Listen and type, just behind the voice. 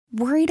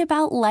Worried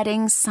about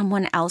letting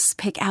someone else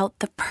pick out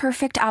the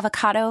perfect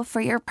avocado for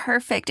your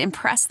perfect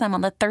impress them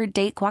on the third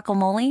date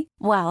guacamole?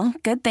 Well,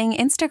 good thing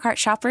Instacart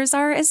shoppers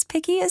are as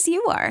picky as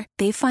you are.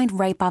 They find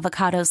ripe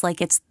avocados like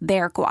it's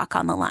their guac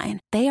on the line.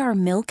 They are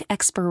milk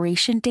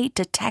expiration date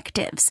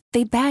detectives.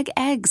 They bag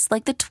eggs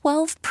like the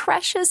 12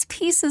 precious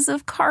pieces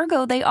of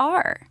cargo they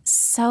are.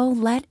 So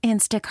let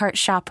Instacart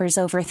shoppers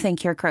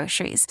overthink your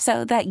groceries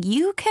so that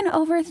you can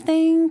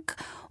overthink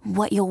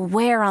what you'll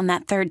wear on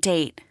that third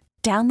date.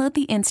 Download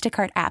the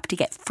Instacart app to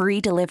get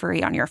free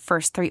delivery on your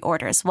first 3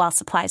 orders while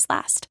supplies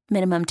last.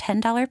 Minimum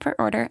 $10 per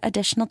order.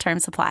 Additional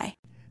terms apply.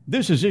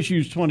 This is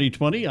Issues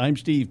 2020. I'm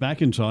Steve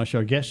McIntosh.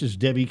 Our guest is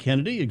Debbie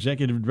Kennedy,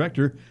 Executive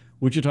Director,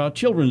 Wichita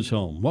Children's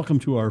Home. Welcome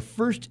to our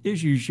first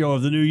Issues show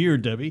of the new year,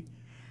 Debbie.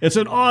 It's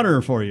an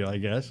honor for you, I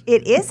guess.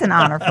 It is an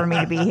honor for me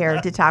to be here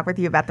to talk with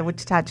you about the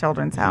Wichita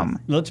Children's Home.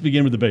 Let's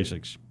begin with the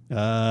basics.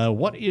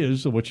 What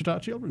is the Wichita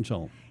Children's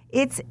Home?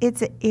 It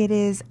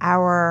is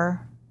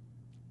our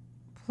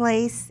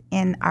place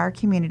in our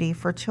community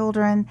for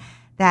children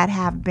that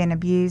have been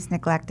abused,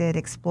 neglected,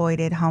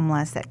 exploited,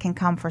 homeless, that can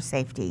come for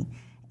safety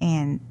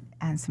and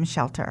some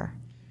shelter.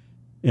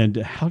 And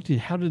how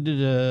did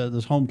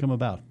this home come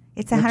about?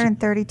 It's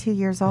 132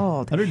 years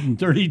old.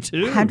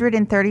 132?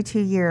 132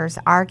 years.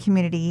 Our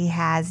community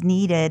has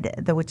needed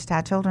the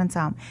Wichita Children's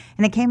Home.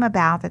 And it came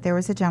about that there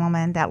was a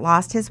gentleman that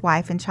lost his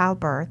wife in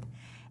childbirth,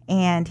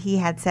 and he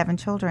had 7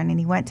 children. And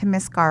he went to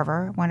Miss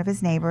Garver, one of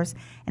his neighbors,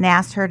 and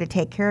asked her to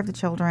take care of the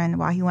children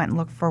while he went and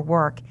looked for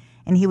work.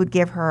 And he would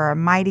give her a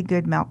mighty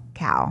good milk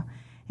cow.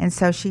 And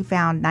so she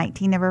found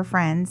 19 of her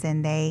friends,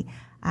 and they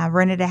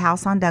rented a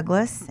house on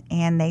Douglas,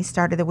 and they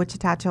started the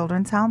Wichita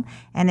Children's Home,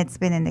 and it's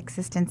been in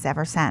existence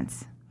ever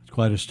since. It's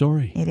quite a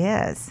story. It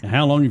is. And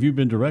how long have you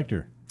been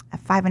director?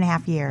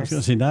 5.5 years. I was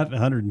going to say not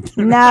 100.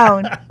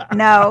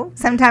 No.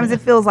 Sometimes it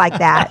feels like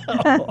that.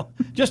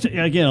 Just,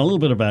 again, a little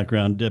bit of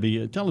background,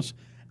 Debbie. Tell us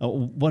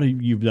what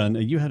you've done.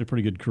 You had a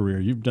pretty good career.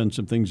 You've done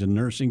some things in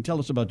nursing. Tell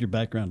us about your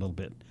background a little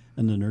bit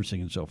and the nursing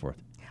and so forth.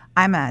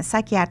 I'm a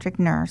psychiatric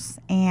nurse,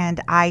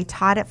 and I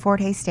taught at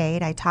Fort Hays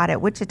State. I taught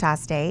at Wichita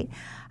State.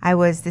 I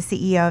was the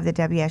CEO of the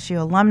WSU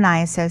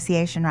Alumni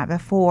Association right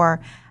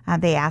before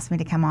they asked me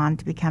to come on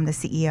to become the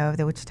CEO of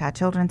the Wichita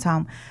Children's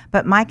Home.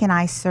 But Mike and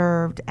I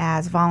served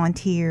as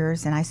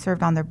volunteers, and I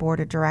served on their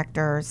board of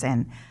directors.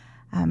 And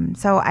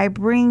so I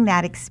bring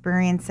that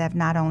experience of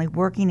not only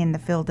working in the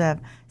field of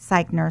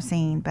psych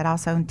nursing, but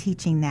also in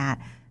teaching that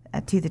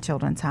to the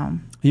Children's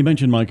Home. You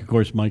mentioned Mike. Of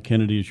course, Mike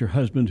Kennedy is your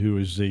husband, who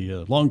is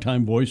the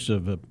longtime voice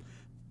of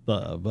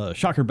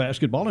Shocker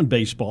basketball and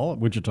baseball at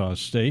Wichita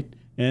State,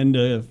 and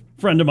a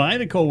friend of mine,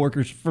 a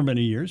co-worker for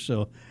many years.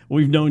 So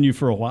we've known you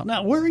for a while.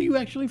 Now, where are you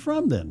actually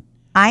from then?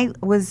 I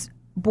was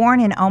born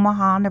in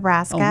Omaha,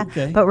 Nebraska,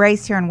 but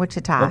raised here in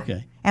Wichita.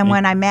 Okay. And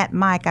when I met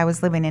Mike, I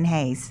was living in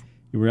Hays.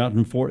 You were out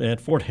in Fort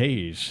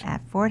Hays.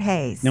 At Fort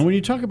Hays. Now, when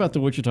you talk about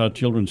the Wichita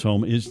Children's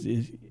Home,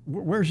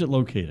 where is it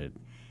located?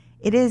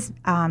 It is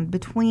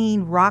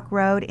between Rock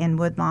Road and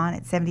Woodlawn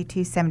at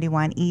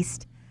 7271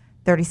 East,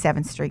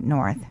 37th Street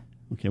North.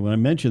 Okay, when I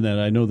mention that,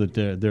 I know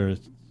that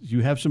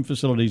you have some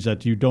facilities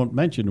that you don't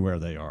mention where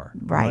they are.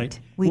 Right.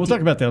 We'll talk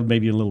about that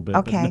maybe in a little bit.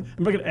 Okay. I'm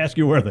not going to ask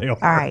you where they are.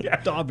 All right.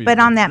 Obviously. But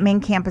on that main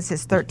campus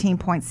is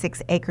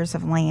 13.6 acres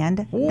of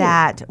land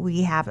that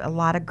we have a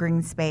lot of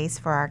green space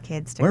for our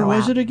kids to go out. Where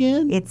was it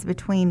again? It's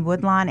between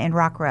Woodlawn and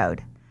Rock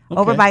Road.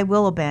 Okay. Over by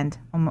Willow Bend.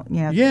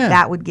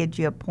 That would give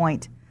you a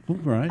point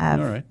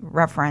of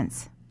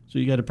reference. So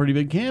you got a pretty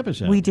big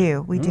campus out We there.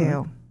 do. We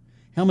do.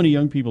 How many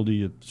young people do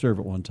you serve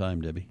at one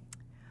time, Debbie?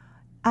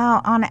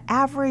 On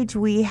average,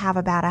 we have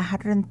about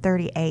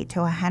 138 to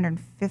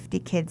 150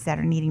 kids that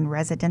are needing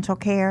residential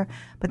care,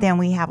 but then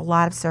we have a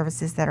lot of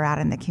services that are out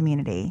in the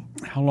community.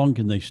 How long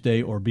can they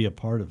stay or be a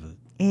part of it?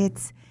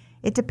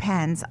 It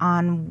depends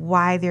on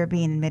why they're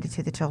being admitted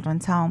to the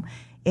Children's Home.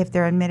 If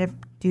they're admitted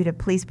due to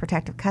police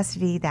protective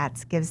custody,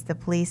 that gives the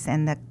police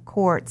and the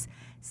courts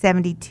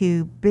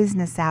 72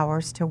 business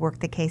hours to work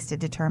the case to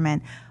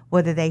determine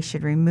whether they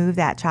should remove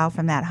that child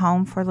from that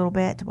home for a little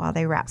bit while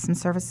they wrap some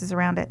services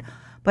around it.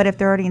 But if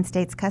they're already in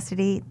state's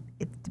custody,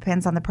 it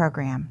depends on the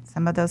program.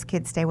 Some of those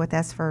kids stay with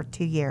us for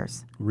 2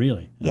 years.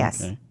 Really?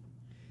 Yes. Okay.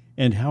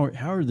 And how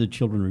are the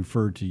children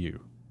referred to you?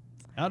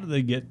 How do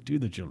they get to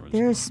the Children's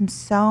Home? There's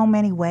so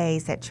many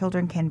ways that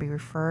children can be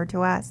referred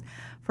to us.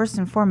 First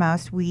and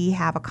foremost, we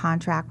have a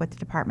contract with the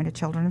Department of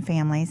Children and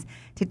Families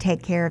to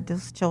take care of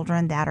those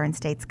children that are in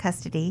state's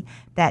custody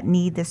that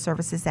need the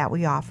services that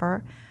we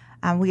offer.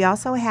 We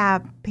also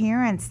have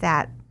parents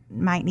that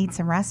might need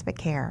some respite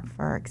care.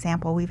 For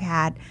example, we've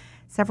had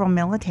several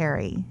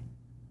military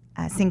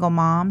single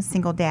moms,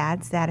 single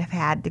dads that have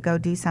had to go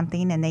do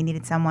something and they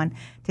needed someone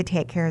to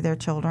take care of their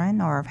children,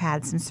 or have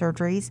had some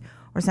surgeries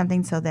or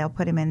something, so they'll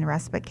put them in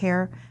respite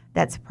care.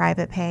 That's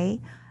private pay.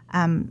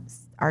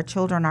 Our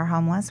children are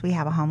homeless. We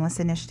have a homeless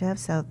initiative,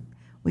 so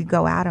we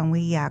go out and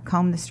we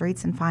comb the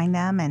streets and find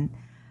them, and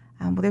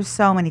there's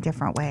so many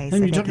different ways.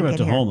 And you talk about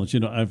the homeless.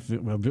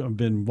 I've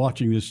been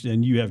watching this,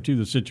 and you have too,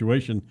 the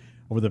situation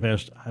over the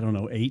past,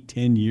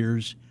 8-10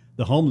 years.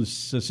 the homeless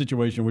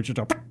situation in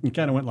Wichita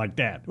kind of went like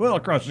that. Well,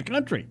 across the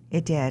country.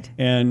 It did.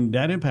 And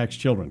that impacts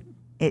children.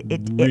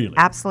 It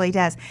absolutely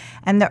does.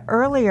 And the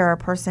earlier a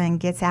person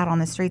gets out on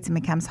the streets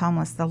and becomes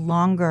homeless, the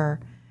longer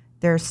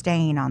they're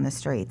staying on the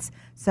streets.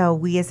 So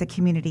we as a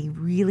community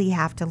really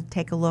have to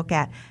take a look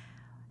at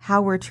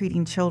how we're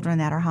treating children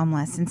that are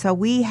homeless. And so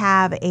we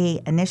have a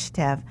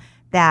initiative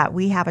that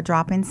we have a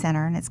drop-in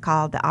center, and it's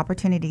called the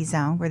Opportunity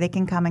Zone, where they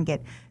can come and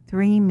get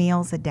 3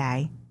 meals a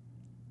day.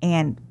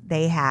 And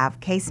they have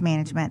case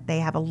management.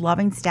 They have a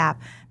loving staff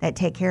that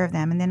take care of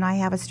them. And then I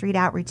have a street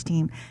outreach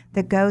team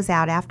that goes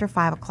out after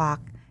 5 o'clock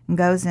and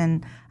goes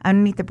in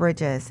underneath the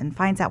bridges and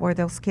finds out where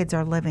those kids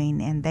are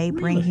living. And they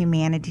bring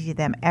humanity to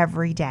them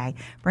every day,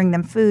 bring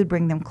them food,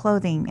 bring them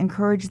clothing,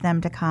 encourage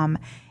them to come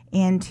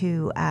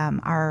into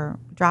our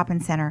drop-in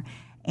center.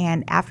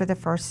 And after the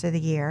first of the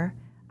year,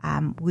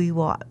 we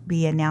will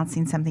be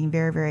announcing something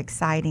very, very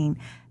exciting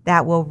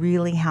that will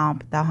really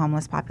help the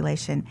homeless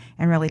population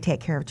and really take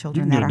care of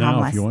children that are now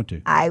homeless. If you want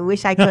to. I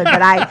wish I could,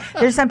 but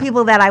there's some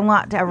people that I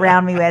want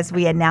around me as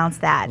we announce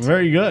that.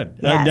 Very good.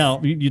 Yes. Now,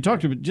 you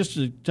talked about, just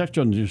to touch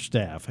on your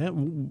staff,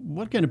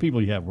 what kind of people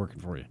do you have working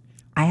for you?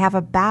 I have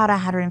about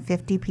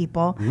 150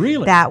 people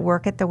Really? that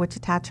work at the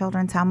Wichita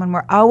Children's Home, and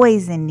we're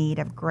always in need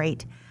of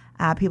great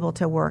people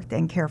to work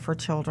and care for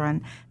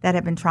children that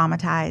have been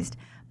traumatized.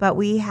 But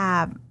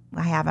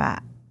I have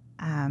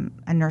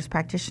a nurse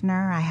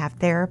practitioner, I have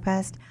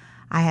therapists,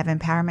 I have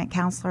empowerment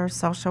counselors,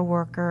 social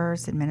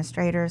workers,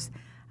 administrators.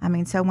 I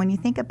mean, so when you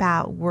think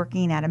about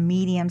working at a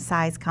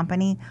medium-sized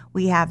company,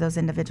 we have those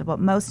individuals. But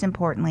most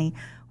importantly,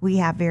 we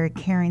have very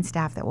caring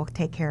staff that will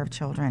take care of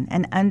children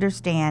and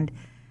understand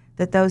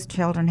that those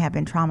children have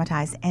been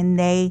traumatized and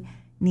they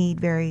need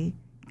very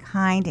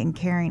kind and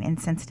caring and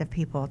sensitive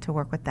people to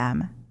work with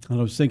them. And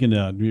I was thinking,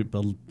 a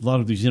lot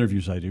of these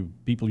interviews I do,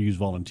 people use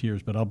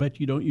volunteers, but I'll bet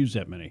you don't use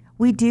that many.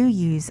 We do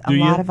use a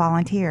lot of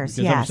volunteers,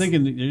 because yes. I was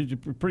thinking it's a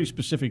pretty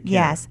specific care.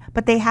 Yes,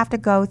 but they have to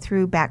go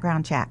through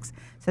background checks.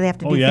 So they have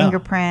to do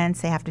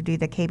fingerprints, they have to do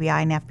the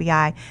KBI and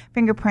FBI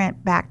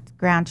fingerprint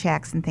background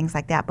checks and things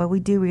like that. But we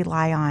do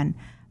rely on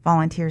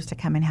volunteers to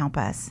come and help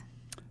us.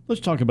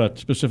 Let's talk about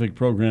specific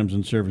programs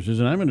and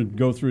services, and I'm going to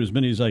go through as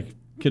many as I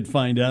could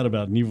find out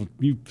about, and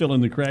you fill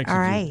in the cracks. All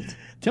right.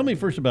 Tell me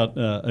first about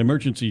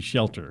emergency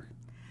shelter.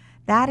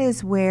 That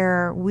is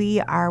where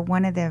we are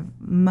one of the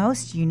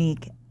most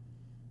unique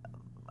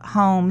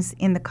homes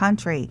in the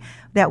country,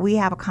 that we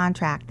have a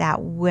contract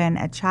that when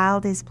a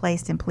child is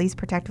placed in police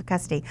protective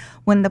custody,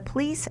 when the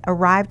police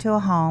arrive to a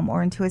home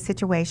or into a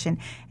situation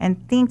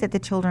and think that the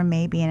children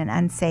may be in an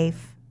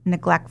unsafe,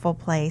 neglectful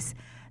place,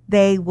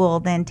 they will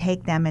then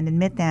take them and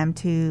admit them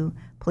to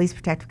police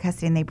protective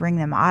custody, and they bring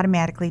them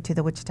automatically to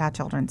the Wichita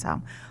Children's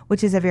Home,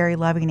 which is a very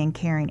loving and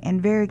caring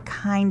and very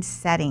kind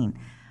setting,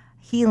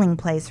 healing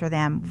place for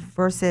them,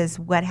 versus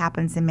what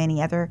happens in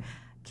many other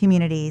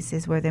communities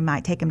is where they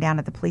might take them down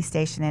to the police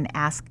station and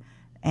ask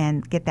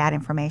and get that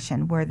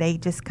information, where they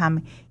just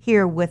come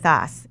here with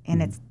us.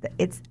 And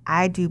it's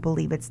I do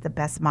believe it's the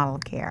best model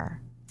of care.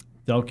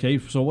 Okay,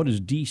 so what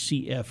is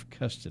DCF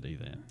custody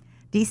then?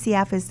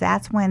 DCF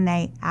that's when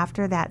they,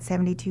 after that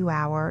 72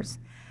 hours,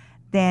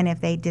 then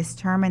if they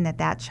determine that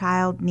that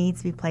child needs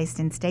to be placed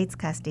in state's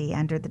custody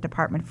under the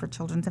Department for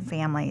Children and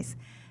Families,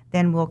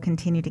 then we'll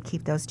continue to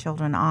keep those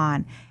children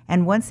on.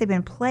 And once they've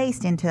been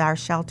placed into our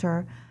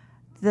shelter,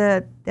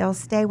 they'll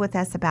stay with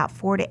us about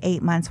 4 to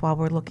 8 months while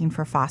we're looking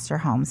for foster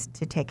homes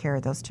to take care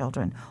of those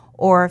children,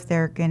 or if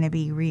they're going to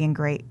be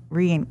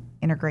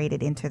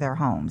reintegrated into their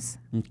homes.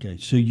 Okay,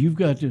 so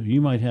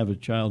you might have a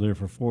child there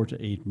for 4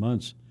 to 8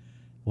 months.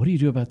 What do you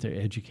do about their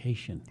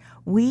education?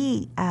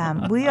 We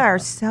are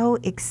so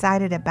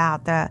excited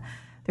about the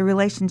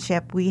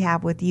relationship we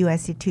have with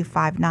USC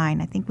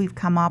 259. I think we've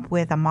come up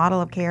with a model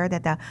of care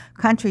that the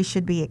country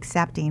should be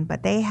accepting,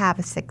 but they have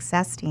a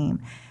success team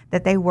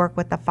that they work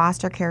with the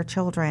foster care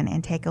children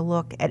and take a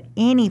look at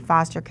any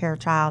foster care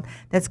child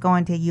that's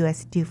going to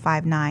USC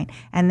 259,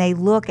 and they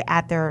look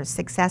at their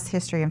success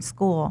history in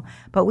school.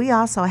 But we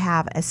also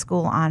have a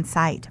school on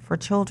site for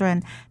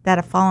children that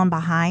have fallen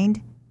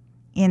behind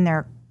in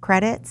their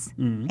credits,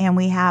 and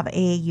we have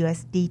a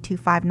USD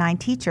 259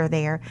 teacher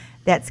there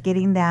that's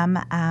getting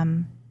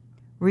them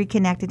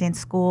reconnected in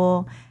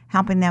school,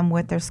 helping them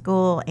with their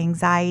school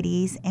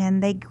anxieties,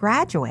 and they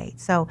graduate.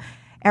 So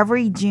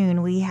every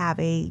June we have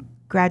a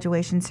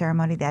graduation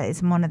ceremony that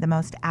is one of the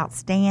most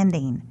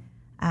outstanding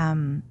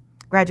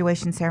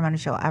graduation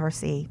ceremonies you'll ever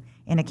see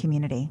in a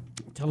community.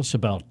 Tell us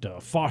about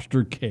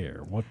foster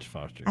care. What's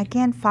foster care?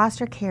 Again,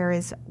 foster care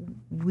is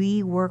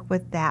we work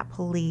with that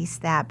police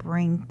that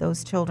bring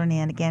those children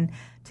in, again,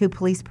 to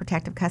police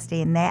protective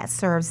custody, and that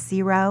serves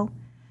 0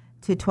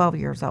 to 12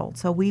 years old.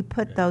 So we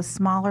put those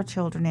smaller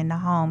children into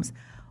homes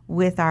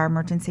with our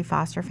emergency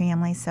foster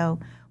families. So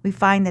we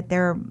find that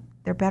they're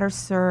better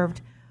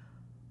served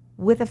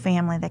with a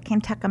family that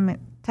can tuck them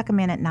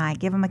in at night,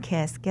 give them a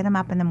kiss, get them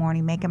up in the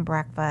morning, make them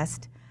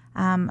breakfast,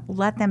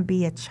 let them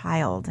be a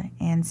child.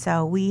 And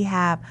so we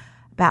have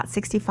about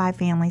 65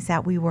 families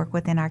that we work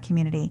with in our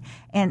community.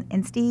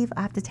 And Steve,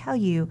 I have to tell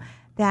you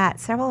that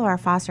several of our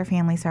foster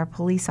families are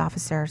police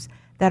officers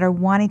that are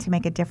wanting to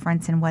make a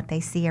difference in what they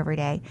see every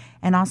day,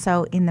 and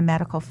also in the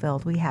medical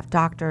field. We have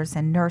doctors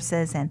and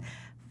nurses and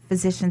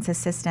physician's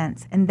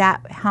assistants, and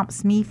that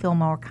helps me feel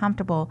more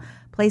comfortable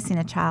placing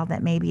a child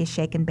that may be a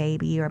shaken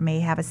baby or may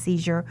have a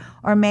seizure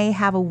or may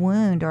have a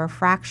wound or a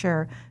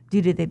fracture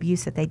due to the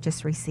abuse that they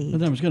just received.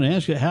 And I was going to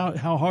ask you,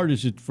 how hard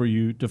is it for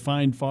you to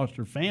find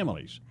foster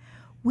families?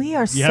 We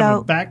are You have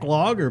a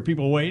backlog or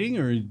people waiting?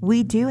 Or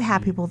We do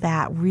have people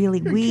that really,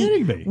 You're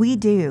kidding me. We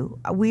do.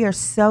 We are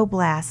so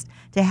blessed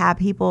to have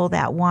people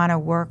that want to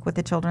work with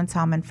the children's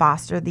home and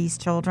foster these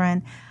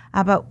children.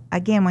 But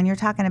again, when you're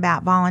talking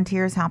about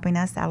volunteers helping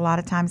us, a lot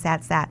of times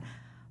that's that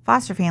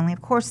foster family.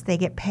 Of course, they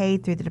get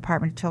paid through the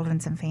Department of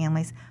Children's and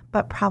Families,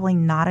 but probably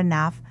not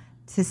enough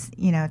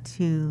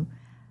to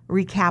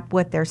recap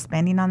what they're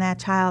spending on that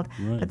child.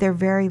 Right. But they're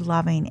very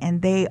loving,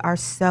 and they are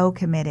so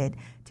committed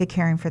to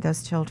caring for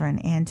those children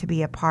and to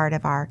be a part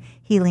of our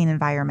healing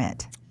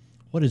environment.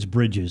 What is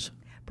Bridges?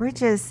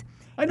 Bridges.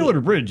 I know what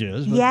a bridge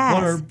is, but Yes.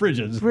 what are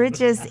Bridges?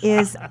 Bridges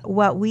is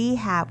what we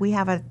have. We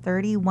have a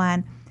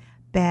 31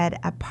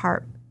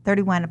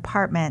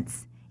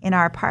 apartments in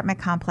our apartment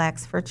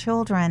complex for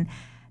children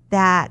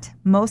that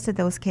most of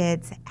those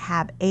kids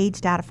have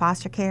aged out of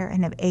foster care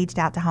and have aged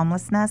out to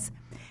homelessness.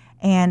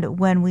 And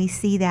when we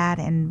see that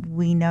and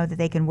we know that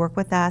they can work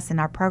with us in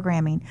our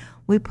programming,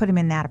 we put them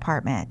in that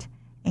apartment.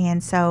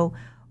 And so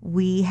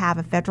we have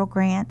a federal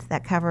grant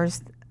that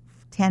covers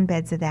 10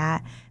 beds of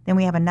that. Then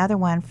we have another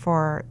one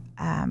for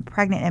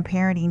pregnant and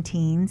parenting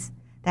teens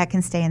that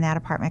can stay in that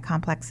apartment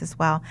complex as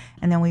well.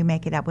 And then we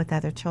make it up with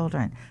other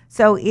children.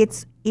 So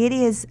it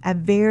is a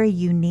very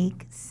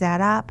unique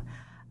setup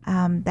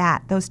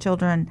that those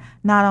children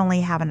not only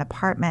have an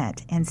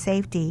apartment and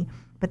safety,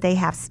 but they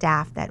have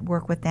staff that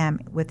work with them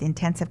with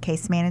intensive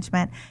case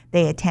management.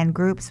 They attend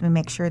groups. We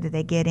make sure that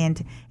they get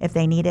into, if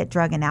they need it,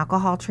 drug and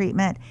alcohol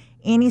treatment,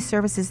 any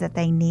services that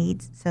they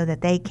need so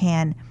that they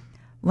can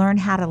learn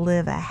how to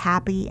live a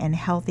happy and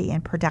healthy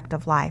and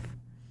productive life.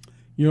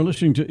 You're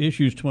listening to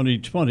Issues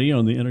 2020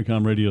 on the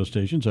Intercom radio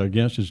stations. Our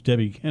guest is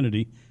Debbie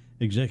Kennedy,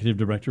 Executive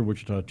Director,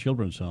 Wichita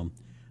Children's Home.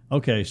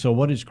 Okay, so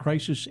what is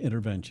crisis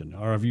intervention?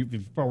 Or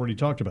you've already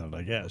talked about it,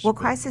 I guess. Well,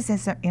 crisis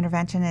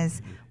intervention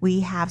is we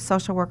have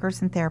social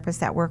workers and therapists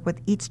that work with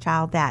each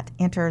child that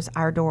enters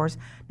our doors,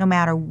 no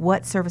matter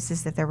what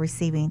services that they're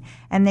receiving.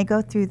 And they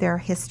go through their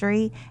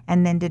history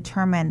and then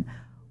determine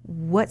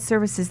what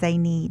services they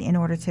need in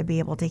order to be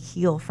able to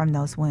heal from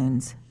those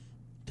wounds.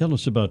 Tell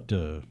us about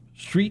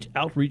Street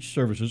Outreach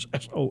Services,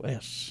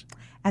 SOS.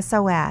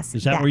 SOS.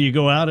 Is that where you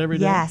go out every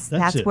day? Yes,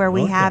 that's where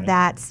we have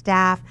that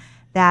staff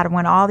that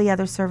when all the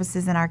other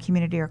services in our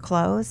community are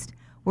closed,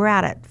 we're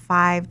out at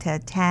 5 to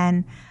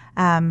 10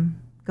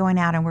 going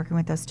out and working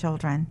with those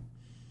children.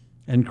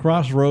 And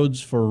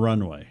Crossroads for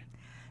Runway.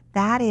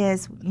 That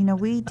is,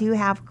 we do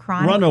have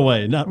chronic...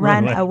 Runaway, not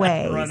runway.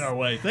 Runaways.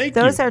 Runaway, thank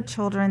Those you. are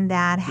children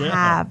that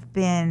have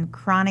been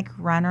chronic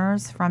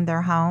runners from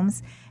their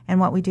homes. And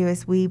what we do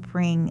is we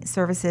bring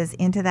services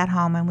into that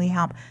home and we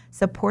help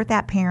support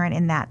that parent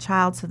and that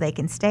child so they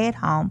can stay at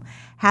home,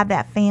 have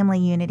that family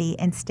unity,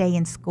 and stay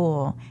in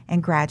school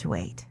and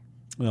graduate.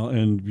 Well,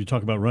 and you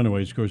talk about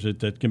runaways, of course,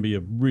 that can be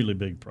a really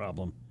big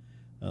problem.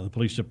 The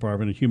police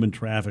department, human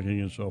trafficking,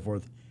 and so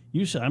forth.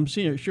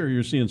 Sure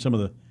you're seeing some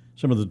of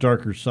the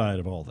darker side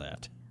of all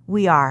that.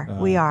 We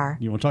are.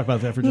 You want to talk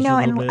about that for just a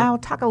little bit? I'll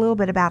talk a little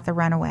bit about the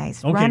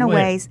runaways. Okay,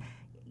 runaways.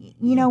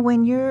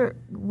 When you're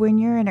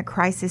in a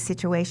crisis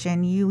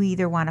situation, you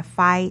either want to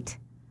fight,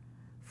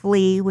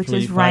 flee, which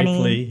is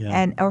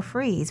running, or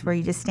freeze, where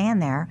you just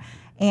stand there.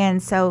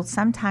 And so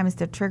sometimes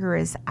the trigger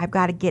is, I've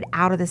got to get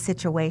out of the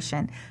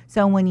situation.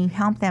 So when you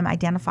help them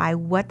identify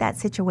what that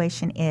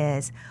situation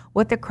is,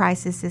 what the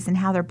crisis is, and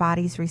how their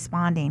body's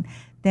responding,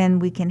 then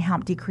we can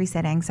help decrease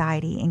that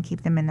anxiety and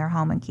keep them in their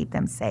home and keep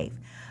them safe.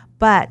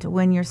 But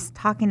when you're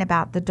talking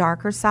about the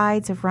darker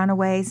sides of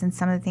runaways and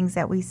some of the things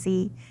that we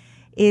see,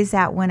 is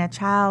that when a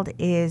child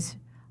is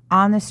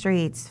on the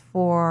streets,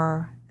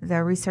 for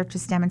the research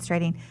is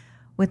demonstrating,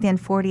 within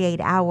 48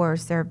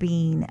 hours they're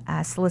being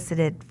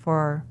solicited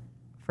for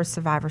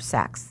survivor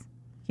sex,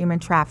 human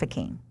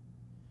trafficking.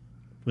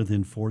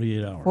 Within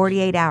 48 hours.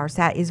 48 hours.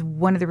 That is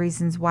one of the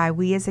reasons why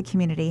we as a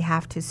community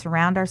have to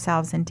surround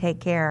ourselves and take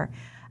care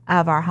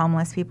of our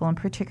homeless people, and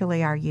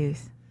particularly our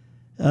youth.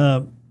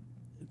 Tell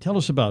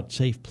us about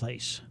Safe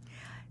Place.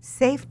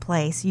 Safe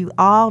Place, you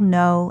all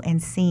know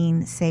and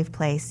seen Safe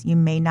Place. You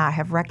may not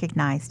have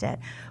recognized it.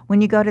 When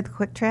you go to the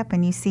Quick Trip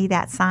and you see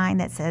that sign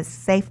that says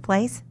Safe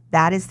Place,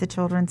 that is the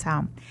children's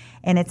home.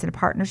 And it's in a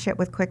partnership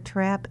with Quick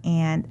Trip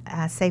and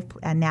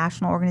a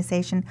national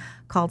organization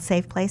called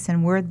Safe Place,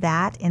 and we're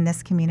that in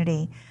this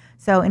community.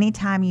 So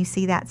anytime you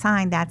see that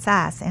sign, that's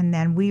us, and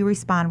then we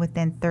respond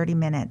within 30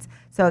 minutes.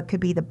 So it could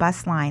be the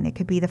bus line, it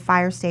could be the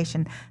fire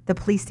station, the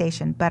police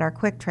station, but our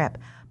Quick Trip.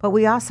 But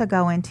we also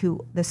go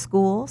into the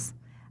schools,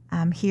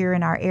 here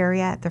in our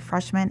area, the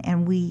freshman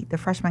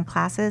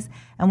classes,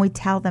 and we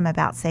tell them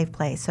about Safe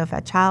Place. So if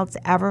a child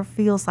ever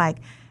feels like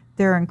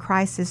they're in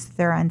crisis,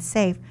 they're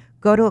unsafe,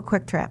 go to a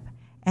Quick Trip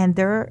and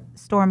their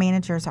store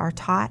managers are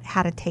taught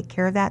how to take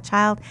care of that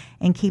child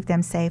and keep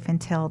them safe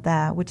until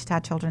the Wichita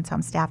Children's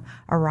Home staff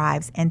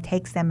arrives and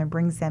takes them and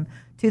brings them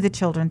to the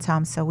children's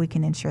home so we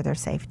can ensure their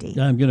safety.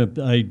 I'm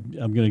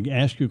gonna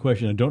ask you a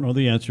question. I don't know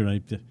the answer,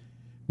 and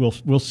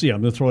we'll see.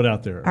 I'm gonna throw it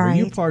out there. Are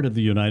you part of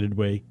the United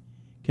Way?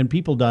 Can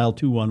people dial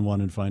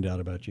 211 and find out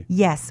about you?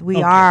 Yes,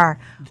 we are.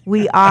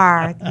 We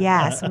are.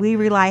 Yes, we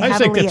rely heavily. I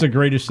think that's the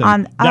greatest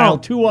thing. Dial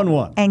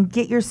 211 and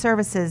get your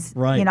services.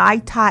 Right. You know, I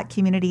taught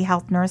community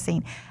health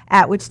nursing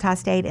at Wichita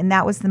State, and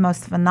that was the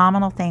most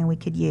phenomenal thing we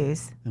could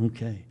use.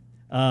 Okay.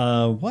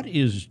 What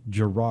is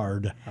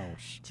Girard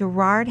House?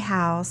 Girard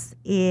House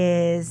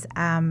is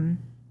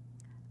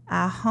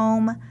a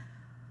home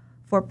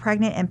for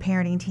pregnant and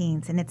parenting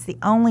teens, and it's the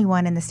only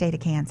one in the state of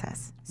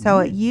Kansas. So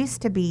it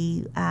used to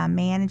be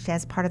managed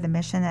as part of the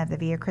mission of the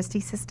Via Christi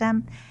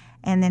system,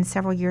 and then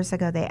several years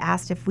ago they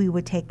asked if we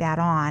would take that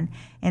on,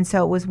 and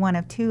so it was one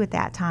of two at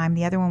that time.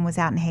 The other one was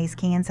out in Hays,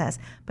 Kansas,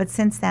 but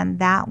since then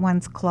that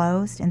one's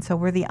closed, and so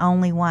we're the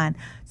only one.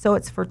 So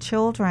it's for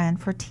children,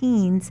 for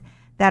teens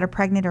that are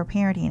pregnant or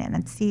parenting,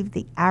 and Steve,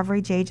 the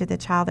average age of the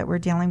child that we're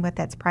dealing with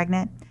that's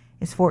pregnant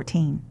is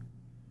 14.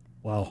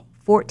 Wow.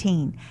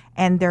 14,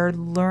 and they're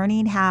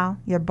learning how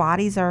your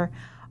bodies are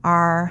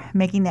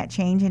making that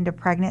change into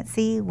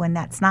pregnancy when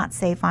that's not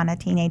safe on a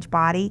teenage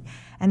body,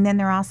 and then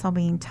they're also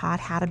being taught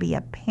how to be a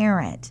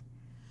parent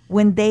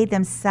when they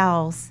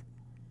themselves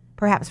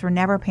perhaps were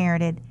never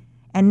parented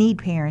and need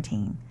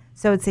parenting.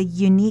 So it's a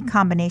unique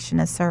combination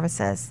of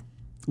services.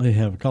 They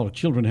call it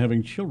children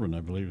having children,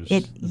 I believe.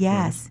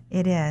 Yes,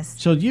 it is.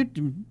 So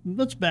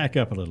let's back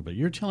up a little bit.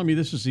 You're telling me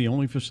this is the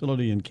only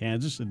facility in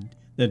Kansas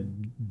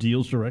that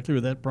deals directly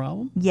with that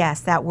problem? Yes,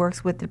 that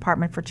works with the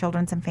Department for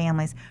Children's and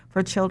Families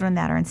for children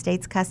that are in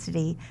state's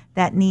custody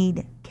that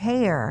need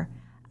care.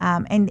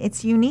 And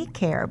it's unique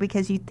care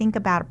because you think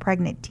about a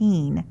pregnant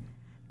teen,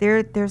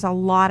 there's a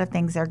lot of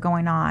things that are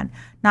going on,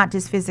 not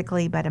just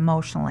physically but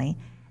emotionally.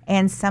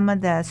 And some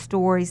of the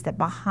stories that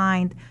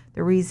behind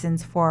the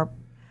reasons for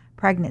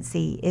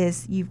pregnancy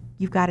is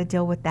you've got to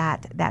deal with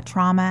that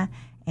trauma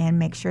and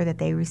make sure that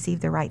they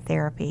receive the right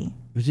therapy.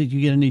 Did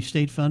you get any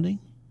state funding?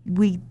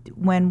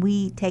 When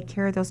we take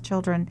care of those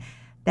children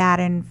that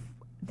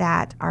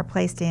are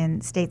placed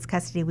in state's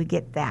custody, we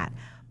get that.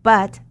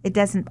 But it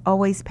doesn't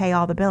always pay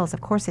all the bills.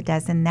 Of course it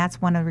does, and that's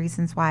one of the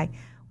reasons why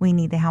we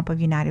need the help of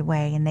United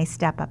Way, and they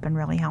step up and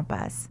really help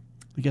us.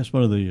 I guess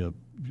one of the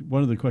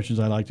questions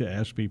I like to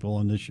ask people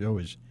on this show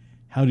is,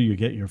 how do you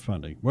get your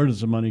funding? Where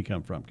does the money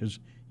come from? Because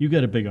you've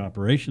got a big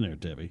operation there,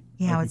 Debbie.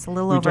 Yeah, it's a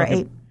little over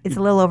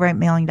 $8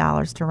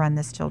 million to run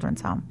this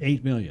children's home.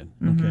 $8 million.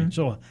 Mm-hmm. Okay.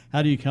 So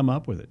how do you come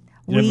up with it?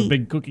 Do you have a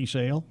big cookie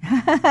sale?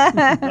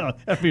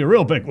 That'd be a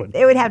real big one.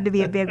 It would have to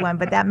be a big one,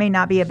 but that may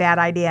not be a bad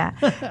idea.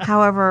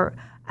 However,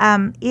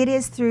 it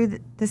is through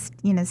the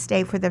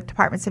state for the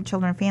Departments of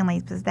Children and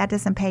Families, because that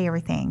doesn't pay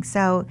everything.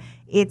 So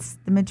it's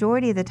the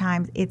majority of the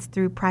time it's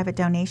through private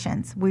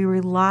donations. We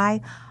rely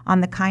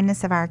on the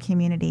kindness of our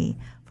community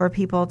for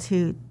people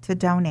to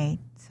donate.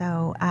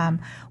 So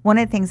one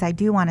of the things I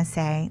do want to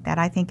say that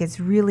I think is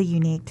really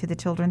unique to the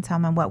Children's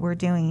Home and what we're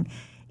doing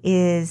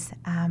is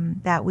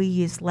that we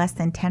use less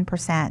than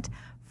 10%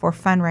 for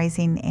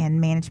fundraising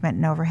and management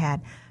and overhead.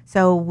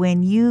 So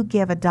when you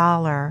give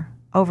 $1,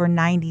 over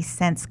 90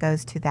 cents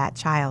goes to that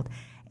child.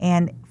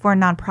 And for a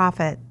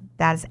nonprofit,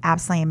 that is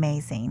absolutely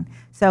amazing.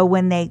 So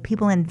when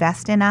people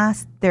invest in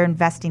us, they're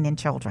investing in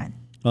children.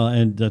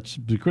 And that's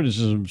the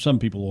criticism some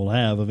people will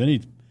have of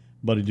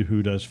anybody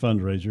who does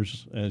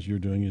fundraisers, as you're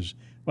doing, is,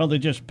 well, they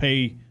just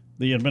pay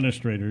the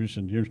administrators,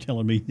 and you're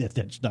telling me that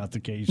that's not the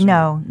case.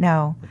 No.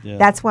 Yeah.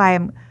 That's why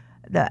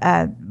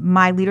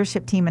my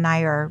leadership team and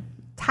I are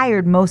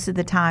tired most of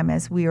the time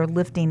as we are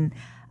lifting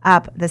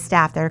up the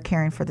staff that are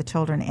caring for the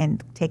children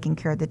and taking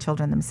care of the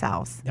children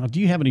themselves. Now, do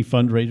you have any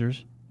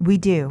fundraisers? We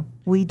do.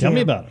 Tell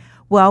me about it.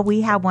 Well,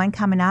 we have one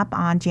coming up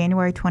on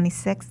January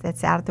 26th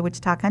that's out at the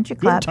Wichita Country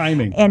Club. Good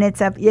timing. And it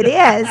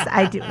is.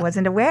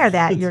 Wasn't aware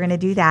that you're going to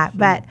do that.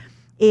 But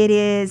it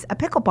is a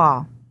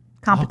pickleball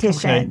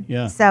competition. Okay,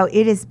 yeah. So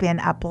it has been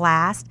a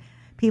blast.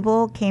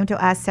 People came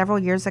to us several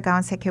years ago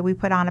and said, can we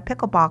put on a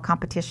pickleball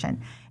competition?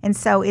 And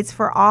so it's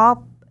for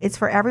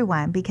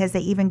everyone, because they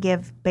even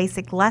give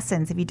basic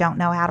lessons if you don't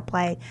know how to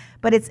play.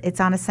 But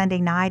it's on a Sunday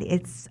night.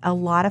 It's a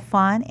lot of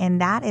fun,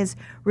 and that has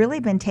really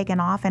been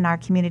taken off in our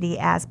community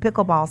as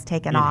pickleball's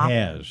taken off. It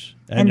has.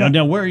 And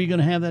now where are you going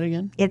to have that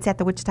again? It's at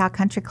the Wichita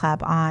Country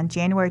Club on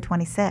January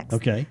 26th.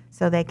 Okay.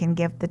 So they can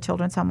give the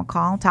Children's Home a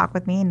call, talk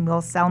with me, and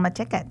we'll sell them a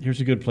ticket.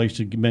 Here's a good place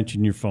to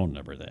mention your phone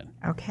number then.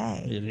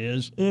 Okay. It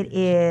is? It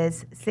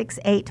is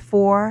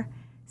 684-6581.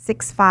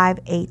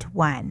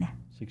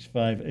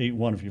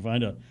 6581. If you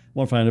want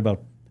to find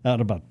out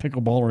about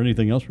pickleball or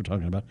anything else we're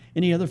talking about.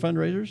 Any other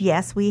fundraisers?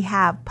 Yes, we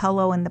have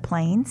Polo in the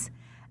Plains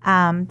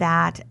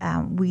that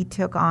we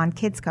took on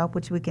KidScope,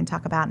 which we can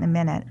talk about in a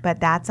minute. But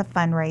that's a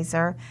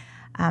fundraiser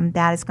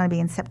that is going to be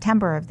in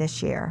September of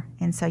this year.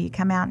 And so you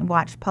come out and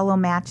watch polo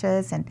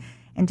matches and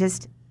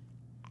just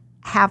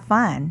have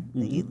fun.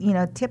 Mm-hmm. You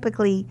know,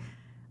 typically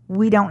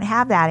we don't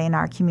have that in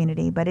our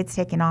community, but it's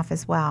taken off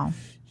as well.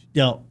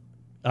 Now,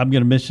 I'm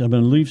going to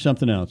leave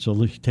something out.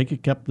 So take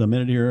a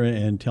minute here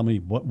and tell me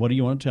what do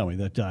you want to tell me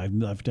that I've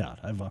left out?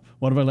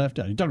 What have I left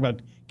out? You talk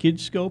about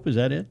Kids Scope, is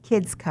that it?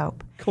 Kids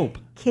Cope. Cope.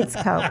 Kids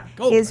Cope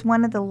is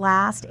one of the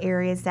last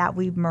areas that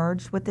we've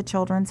merged with the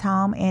Children's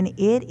Home, and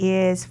it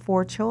is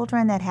for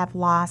children that have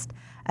lost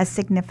a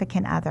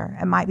significant other.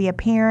 It might be a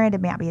parent,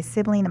 it might be a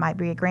sibling, it might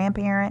be a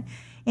grandparent,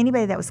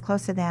 anybody that was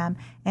close to them,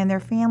 and their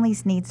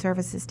families need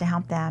services to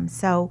help them.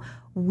 So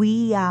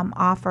we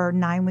offer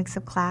 9 weeks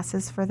of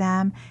classes for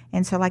them.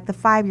 And so like the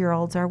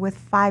 5-year-olds are with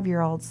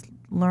 5-year-olds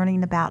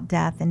learning about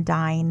death and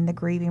dying and the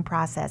grieving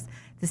process.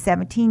 The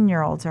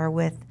 17-year-olds are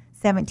with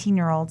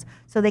 17-year-olds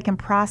so they can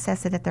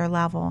process it at their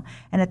level.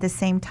 And at the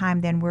same time,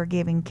 then we're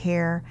giving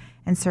care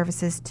and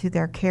services to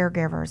their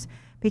caregivers.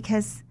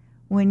 Because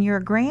when you're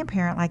a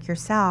grandparent like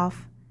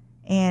yourself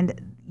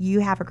and you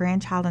have a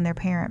grandchild and their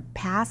parent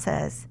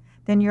passes,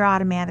 then you're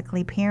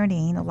automatically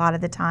parenting a lot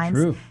of the times.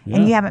 True. Yeah.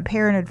 And you haven't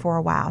parented for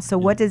a while. So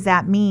what does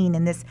that mean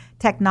in this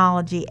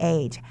technology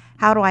age?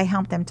 How do I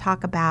help them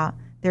talk about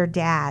their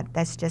dad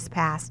that's just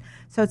passed?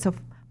 So it's a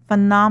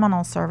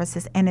phenomenal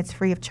services, and it's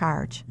free of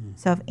charge.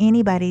 So if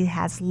anybody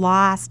has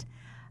lost,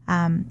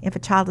 if a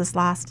child has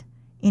lost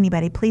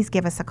anybody, please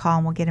give us a call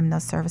and we'll get them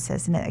those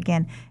services. And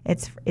again,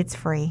 it's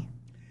free.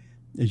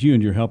 As you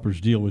and your helpers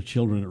deal with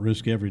children at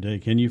risk every day,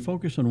 can you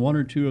focus on one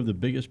or two of the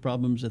biggest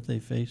problems that they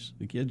face,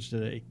 the kids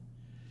today?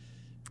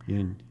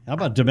 And how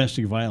about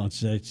domestic violence?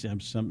 That's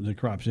something that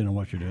crops in on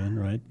what you're doing,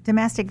 right?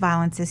 Domestic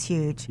violence is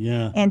huge.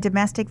 Yeah. And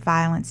domestic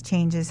violence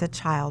changes a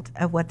child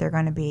of what they're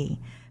going to be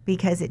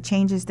because it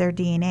changes their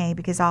DNA,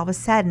 because all of a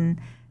sudden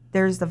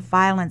there's the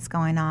violence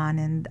going on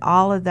and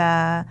all of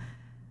the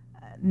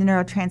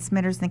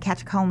neurotransmitters and the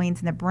catecholamines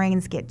in the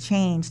brains get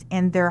changed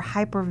and they're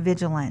hyper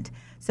vigilant.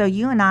 So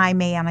you and I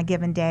may, on a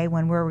given day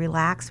when we're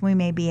relaxed, we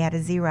may be at a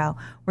 0,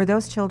 where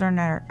those children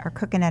are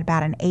cooking at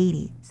about an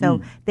 80.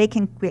 So they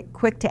can get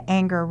quick to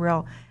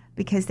anger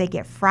because they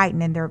get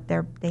frightened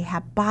and they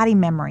have body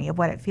memory of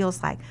what it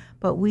feels like.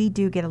 But we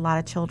do get a lot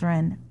of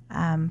children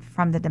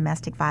from the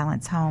domestic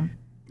violence home.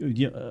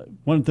 Yeah,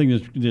 one thing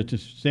that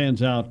just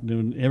stands out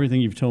in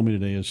everything you've told me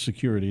today is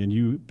security, and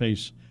you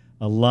face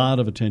a lot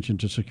of attention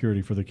to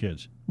security for the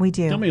kids. We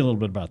do. Tell me a little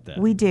bit about that.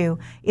 We do.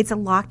 It's a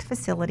locked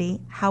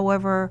facility.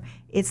 However,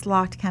 it's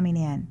locked coming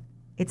in.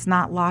 It's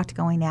not locked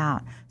going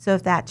out. So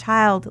if that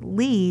child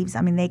leaves,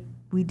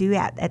 we do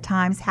at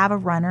times have a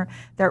runner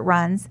that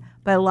runs,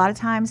 but a lot of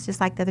times,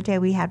 just like the other day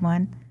we had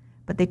one,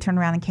 but they turned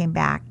around and came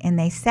back and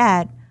they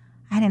said,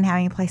 I didn't have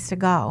any place to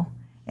go.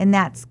 And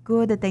that's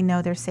good that they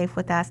know they're safe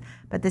with us.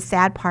 But the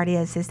sad part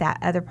is that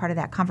other part of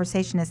that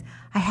conversation is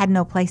I had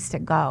no place to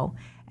go.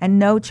 And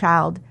no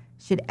child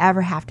should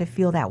ever have to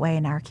feel that way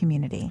in our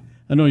community.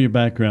 I know your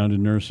background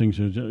in nursing,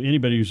 so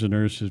anybody who's a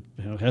nurse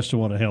has to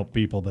want to help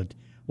people, but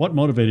what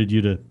motivated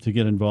you to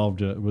get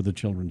involved with the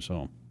Children's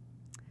Home?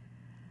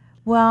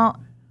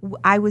 Well,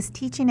 I was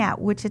teaching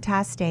at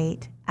Wichita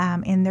State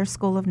in their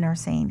School of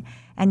Nursing,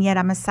 and yet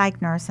I'm a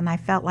psych nurse, and I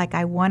felt like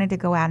I wanted to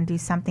go out and do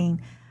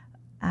something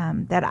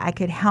that I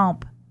could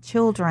help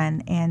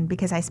children, and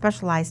because I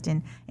specialized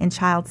in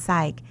child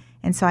psych,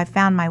 and so I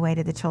found my way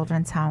to the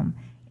Children's Home,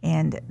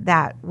 and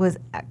that was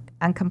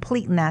a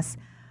completeness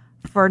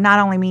for not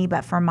only me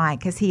but for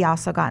Mike, because he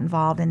also got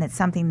involved, and it's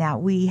something that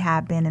we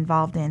have been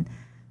involved in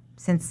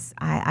since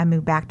I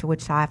moved back to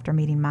Wichita after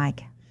meeting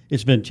Mike.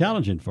 It's been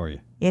challenging for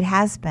you. It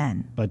has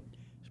been. But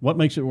what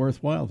makes it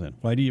worthwhile then?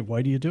 Why do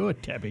you do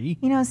it, Debbie?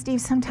 You know,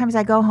 Steve, sometimes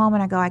I go home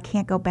and I go, I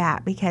can't go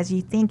back, because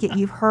you think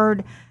you've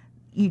heard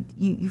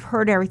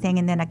everything,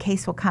 and then a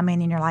case will come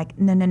in and you're like,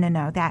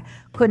 no, that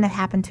couldn't have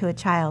happened to a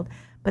child.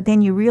 But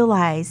then you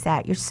realize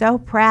that you're so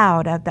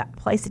proud of the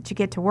place that you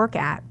get to work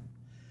at,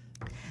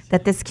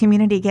 that this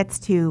community gets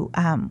to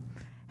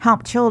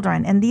help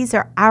children. And these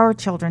are our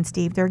children,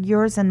 Steve. They're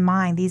yours and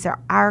mine. These are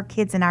our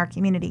kids in our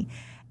community,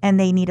 and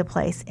they need a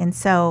place. And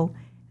so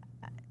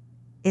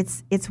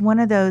it's one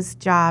of those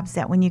jobs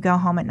that when you go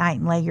home at night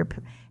and lay your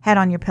head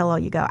on your pillow,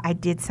 you go, I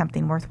did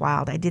something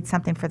worthwhile. I did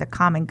something for the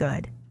common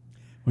good.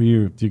 Well,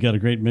 you got a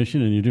great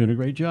mission, and you're doing a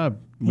great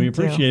job. We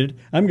appreciate it.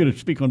 I'm going to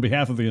speak on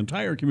behalf of the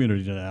entire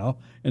community now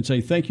and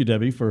say thank you,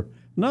 Debbie, for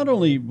not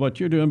only what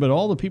you're doing, but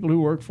all the people who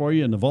work for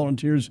you and the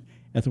volunteers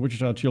at the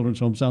Wichita Children's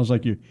Home. Sounds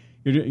like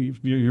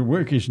your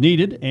work is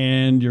needed,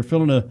 and you're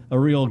filling a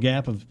real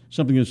gap of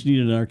something that's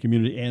needed in our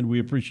community, and we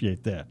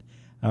appreciate that.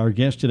 Our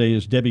guest today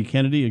is Debbie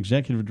Kennedy,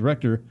 Executive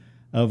Director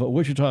of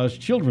Wichita's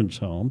Children's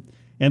Home.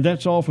 And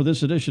that's all for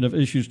this edition of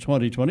Issues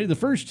 2020, the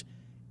first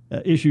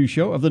issue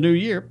show of the new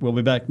year. We'll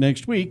be back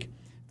next week.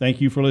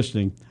 Thank you for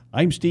listening.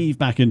 I'm Steve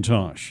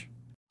McIntosh.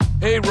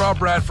 Hey, Rob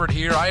Bradford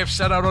here. I have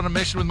set out on a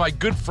mission with my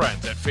good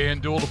friends at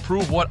FanDuel to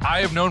prove what I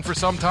have known for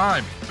some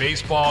time.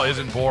 Baseball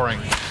isn't boring.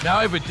 Now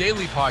I have a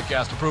daily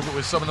podcast to prove it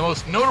with some of the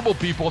most notable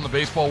people in the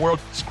baseball world,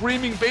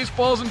 screaming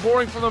baseball isn't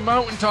boring from the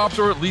mountaintops,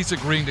 or at least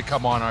agreeing to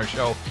come on our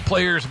show.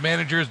 Players,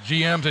 managers,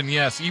 GMs, and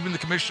yes, even the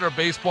commissioner of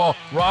baseball,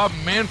 Rob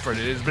Manfred.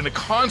 It has been a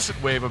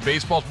constant wave of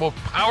baseball's most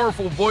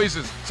powerful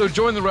voices. So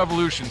join the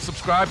revolution.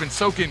 Subscribe and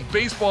soak in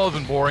Baseball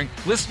Isn't Boring.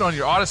 Listen on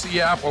your Odyssey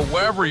app or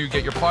wherever you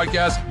get your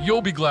podcasts.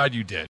 You'll be glad you did.